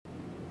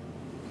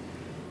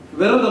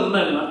விரதம்னா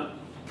என்ன?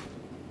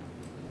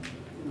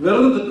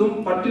 விரதத்துக்கும்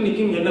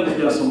பட்டினிக்கும் என்ன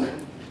வித்தியாசம்?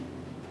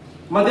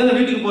 மத்தியானம்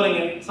வீட்டுக்கு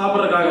போறீங்க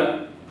சாப்பிட்றதுக்காக,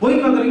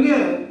 போய் பார்க்குறீங்க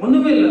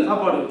ஒண்ணுமே இல்லை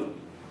சாப்பாடு.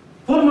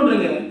 ஃபோன்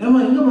பண்றீங்க, ஏமா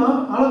எங்கம்மா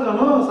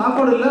ஆளக்கானோம்,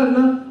 சாப்பாடு இல்லை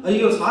என்ன?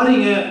 ஐயோ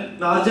சாரிங்க,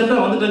 நான் அர்ஜென்ட்டா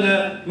வந்துட்டேங்க,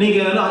 நீங்க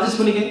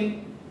அட்ஜஸ்ட் பண்ணிக்க.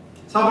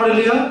 சாப்பாடு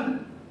இல்லையா?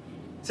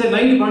 சரி,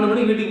 நைட்டு 12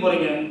 மணிக்கு வீட்டுக்கு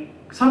போறீங்க,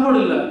 சாப்பாடு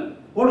இல்லை,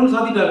 ஹோட்டல்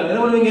சாத்திட்டாங்க,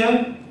 என்ன பண்ணுவீங்க?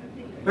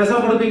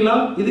 பேசாம படுப்பீங்களா?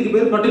 இதுக்கு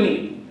பேர் பட்டினி.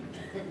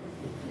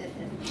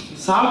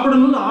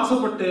 சாப்பிடணும்னு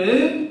ஆசைப்பட்டு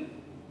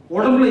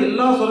உடம்புல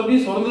எல்லா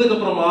சுரப்பியும் சுரந்ததுக்கு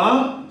அப்புறமா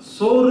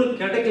சோறு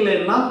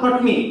கிடைக்கலன்னா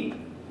பட்னி.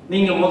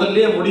 நீங்க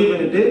முதல்லயே முடிவு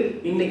பண்ணிட்டு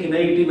இன்னைக்கு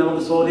நைட்டு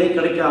நமக்கு சோறே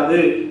கிடைக்காது,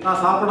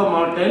 நான் சாப்பிட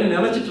மாட்டேன்னு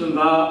நினைச்சிட்டு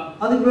இருந்தா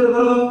அதுக்கு பேர்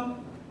விரதம்.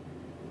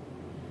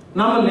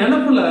 நம்ம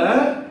நினைப்புல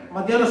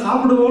மத்தியானம்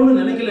சாப்பிடுவோம்னு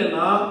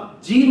நினைக்கலன்னா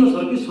ஜீரண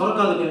சுரப்பி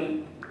சுரக்காதுங்க.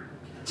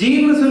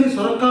 ஜீரண சுரப்பி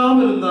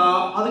சுரக்காம இருந்தா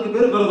அதுக்கு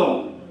பேர் விரதம்.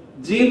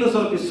 ஜீரண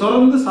சுரப்பி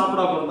சுரந்து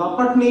சாப்பிடாம இருந்தா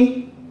பட்னி.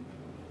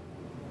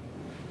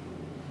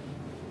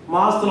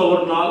 மாசத்துல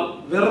ஒரு நாள்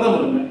விரதம்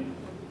இருங்க.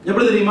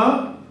 எப்படி தெரியுமா?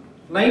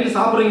 நைட்டு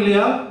சாப்பிடுறீங்க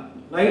இல்லையா,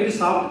 நைட்டு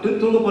சாப்பிட்டு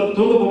தூங்க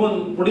போகும்போது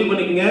முடிவு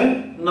பண்ணிக்கங்க,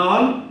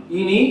 நாள்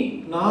இனி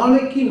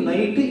நாளைக்கு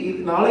நைட்டு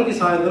நாளைக்கு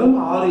சாயந்தரம்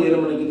 6-7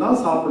 மணிக்கு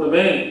தான்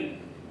சாப்பிடுவேன்.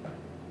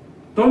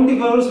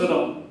 24 hours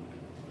விரதம்.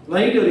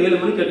 நைட்டு ஒரு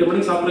 7 மணிக்கு 8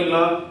 மணிக்கு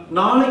சாப்பிடுறீங்களா,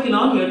 நாளைக்கு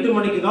நான் 8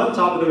 மணிக்கு தான்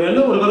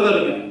சாப்பிடுவேன்னு ஒரு விரதம்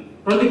இருங்க.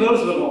 24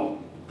 hours விரதம்.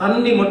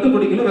 தண்ணி மட்டும்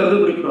குடிக்கணும், வேற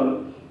எதுவும் குடிக்கூடாது.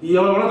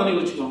 எவ்வளவு வேணா தண்ணி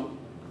குடிச்சுக்கலாம்.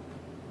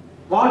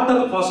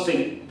 Water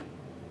fasting.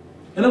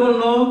 என்ன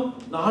பண்ணணும்?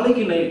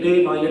 நாளைக்கு நைட்டு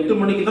நான் 8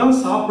 மணிக்கு தான்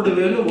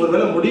சாப்பிடுவேன்னு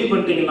ஒருவேளை முடிவு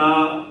பண்ணிட்டீங்கன்னா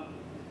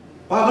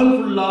பகல்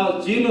ஃபுல்லா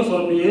ஜீரண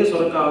சுரப்பியே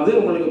சுரக்காது,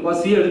 உங்களுக்கு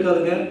பசியே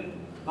எடுக்காதுங்க.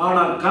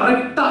 ஆனா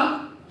கரெக்டா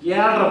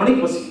 7:30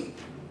 மணிக்கு பசிக்கும்.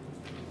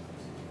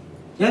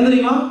 ஏன்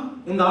தெரியுமா?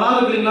 இந்த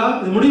அலாரம் இல்லைங்களா,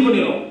 இது முடிவு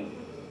பண்ணிடும்.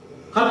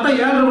 கரெக்டா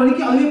 7:30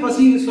 மணிக்கு அதே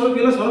பசி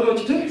சுரப்பியெல்லாம் சுரக்க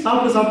வச்சுட்டு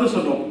சாப்பிட்டு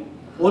சொல்றோம்.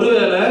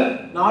 ஒருவேளை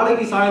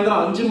நாளைக்கு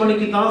சாயந்தரம் 5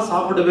 மணிக்கு தான்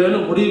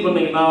சாப்பிடுவேன்னு முடிவு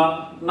பண்ணீங்கன்னா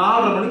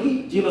 4:30 மணிக்கு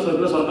ஜீரண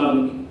சுரப்பியில சுரக்க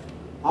ஆரம்பிக்கும்.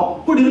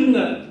 அப்படி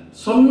இருக்குங்க,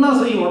 சொன்னா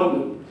செய்யும் உடம்பு.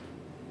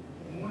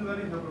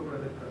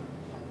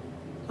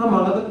 ஆமா,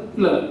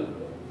 இல்ல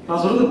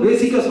நான் சொல்றது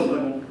பேசிக்கா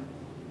சொல்றேங்க.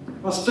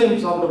 ஃபர்ஸ்ட்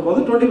டைம் சாப்பிடும் போது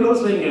 24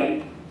 hours வைங்க.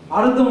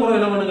 அடுத்த முறை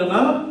என்ன பண்ணுங்கன்னா,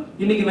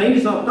 இன்னைக்கு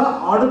நைட்டு சாப்பிட்டா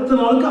அடுத்த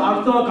நாள்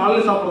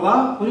காலையில சாப்பிடுறதா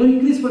கொஞ்சம்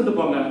இன்க்ரீஸ் பண்ணிட்டு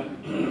போங்க.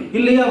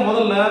 இல்லையா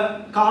முதல்ல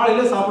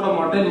காலையில சாப்பிட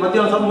மாட்டேன்,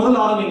 மத்தியானம் சாப்பிட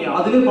முதல்ல ஆரம்பிங்க.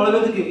 அதுவே பல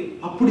பேருக்கு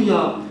அப்படியா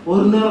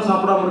ஒரு நேரம்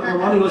சாப்பிடாம இருக்கிற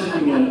மாதிரி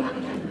யோசிப்பீங்க.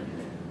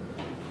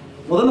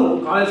 முதல்ல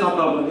காலையில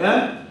சாப்பிடாம இருங்க,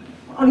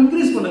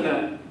 இன்க்ரீஸ் பண்ணுங்க.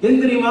 எது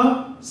தெரியுமா?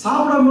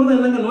 சாப்பிடாம இருந்தா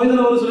என்னங்க நோய்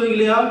தானே வரும் சொல்லுவீங்க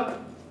இல்லையா?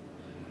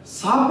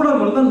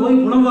 சாப்பிடாம இருந்தா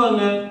நோய்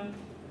குணமாகுங்க.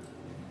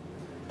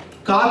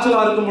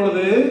 காய்ச்சலா இருக்கும்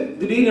பொழுது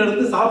திடீர்னு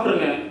எடுத்து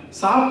சாப்பிட்டுருங்க.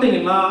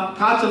 சாப்பிட்டீங்கன்னா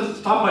காய்ச்சல்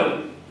ஸ்டாப்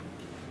ஆயிடும்,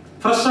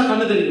 ஃப்ரெஷ்ஷா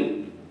கண்ணு தெரியும்.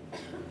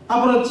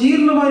 அப்புறம்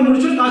ஜீரணமாய்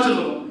முடிச்சுட்டு காய்ச்சல்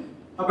வரும்.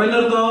 அப்ப என்ன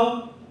அர்த்தம்?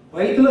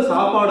 வயிற்றுல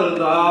சாப்பாடு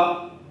இருந்தா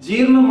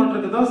ஜீரணம்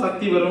பண்றதுக்கு தான்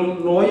சக்தி வரும்,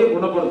 நோயை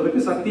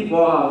குணப்படுத்துறதுக்கு சக்தி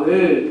போகாது.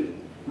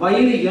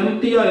 வயிறு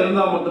எம்டியா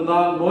இருந்தா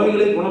மட்டும்தான்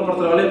நோய்களை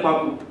குணப்படுத்துற வேலையை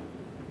பார்க்கும்.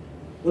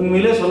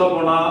 உண்மையிலே சொல்ல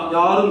போனா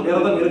யாரும்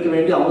விரதம் இருக்க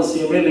வேண்டிய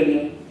அவசியமே இல்லைங்க.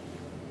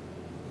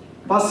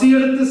 பசி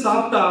எடுத்து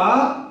சாப்பிட்டா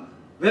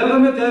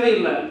விரதமே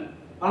தேவையில்லை.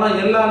 ஆனா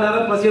எல்லா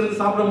நேரம் பசி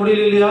எடுத்து சாப்பிட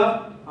முடியல இல்லையா,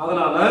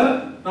 அதனால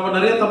நம்ம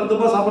நிறைய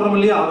தப்பா சாப்பிடுறோம்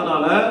இல்லையா.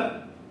 அதனால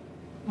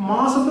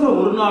மாசத்துல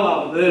ஒரு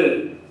நாளாவது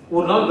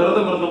ஒரு நாள்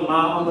விரதம் இருந்தோம்னா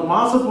அந்த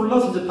மாசம் ஃபுல்லா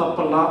செஞ்ச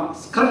தப்பெல்லாம்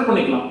கரெக்ட்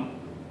பண்ணிக்கலாம்.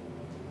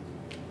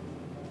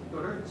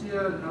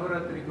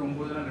 நவராத்திரிக்கு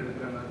 9 நாள்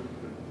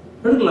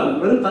எடுக்கலாம்.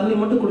 வெறும் தண்ணி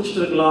மட்டும்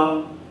குடிச்சிட்டு இருக்கலாம்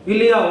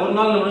இல்லையா. ஒரு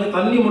நாள்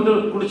தண்ணி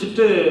மட்டும்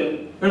குடிச்சிட்டு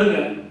எடுங்க.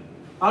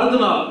 அடுத்த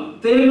நாள்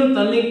தேன்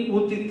தண்ணி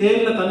ஊத்தி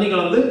தேன்ல தண்ணி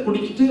கலந்து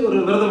குடிச்சிட்டு ஒரு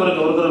விரதம்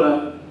இருங்க.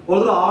 ஒரு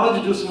தடவை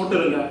ஆரஞ்சு ஜூஸ் மட்டும்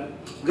இருங்க,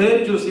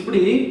 கிரேப் ஜூஸ்,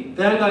 இப்படி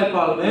தேங்காய்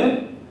பால்னு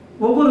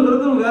ஒவ்வொரு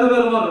விரதமும் வேற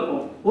வேற மாதிரி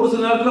இருக்கும். ஒரு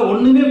சில நேரத்துல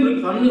ஒண்ணுமே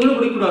தண்ணி கூட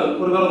குடிக்கக்கூடாது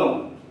ஒரு விரதம்.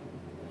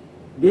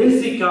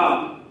 பேசிக்கா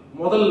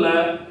முதல்ல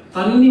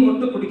தண்ணி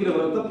மட்டும் குடிக்கிற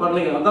விரதத்தை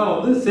பண்ணுங்க.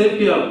 அதான்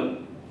சேஃப்டியா இருக்கும்,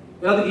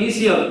 எல்லாத்துக்கும்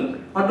ஈஸியா இருக்கும்.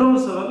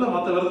 அட்வான்ஸ் லெவல்ல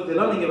மற்ற விரதத்தை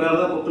எல்லாம் நீங்க வேற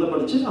ஏதாவது புக்கில்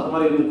படிச்சு அது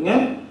மாதிரி இருக்குங்க.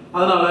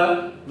 அதனால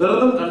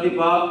விரதம்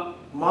கண்டிப்பா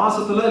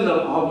மாசத்துல இல்ல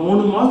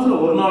 3 மாசத்துல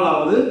ஒரு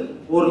நாளாவது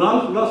ஒரு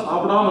நாள் ஃபுல்லா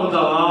சாப்பிடாம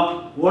இருந்தாதான்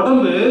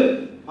உடம்பு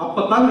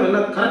அப்பதாங்க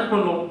எல்லாம் கரெக்ட்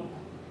பண்ணும்.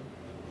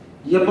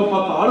 எப்ப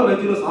பார்த்தாலும்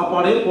வயிற்றுல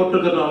சாப்பாடே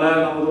போட்டுக்கிறதுனால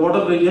நம்ம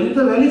உடம்பு எந்த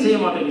வேலையும் செய்ய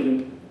மாட்டேங்குது.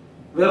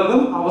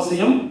 விரதம்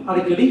அவசியம்,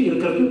 அடிக்கடி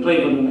இருக்கிறதுக்கு ட்ரை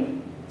பண்ணுங்க.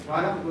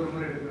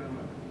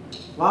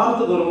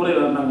 வாரத்துக்கு ஒரு முறை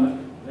வேண்டாங்க.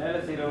 வேலை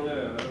செய்யறவங்க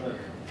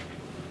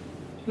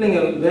இல்லைங்க,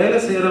 வேலை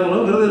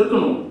செய்யறவங்களும் விரதம்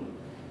இருக்கணும்.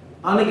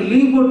 அன்னைக்கு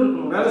லீவ் போட்டு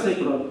இருக்கணும், வேலை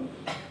செய்யக்கூடாது.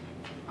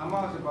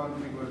 அமாவாசை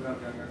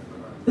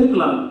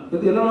இருக்கலாம்,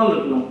 இது எல்லா நாளும்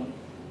இருக்கலாம்.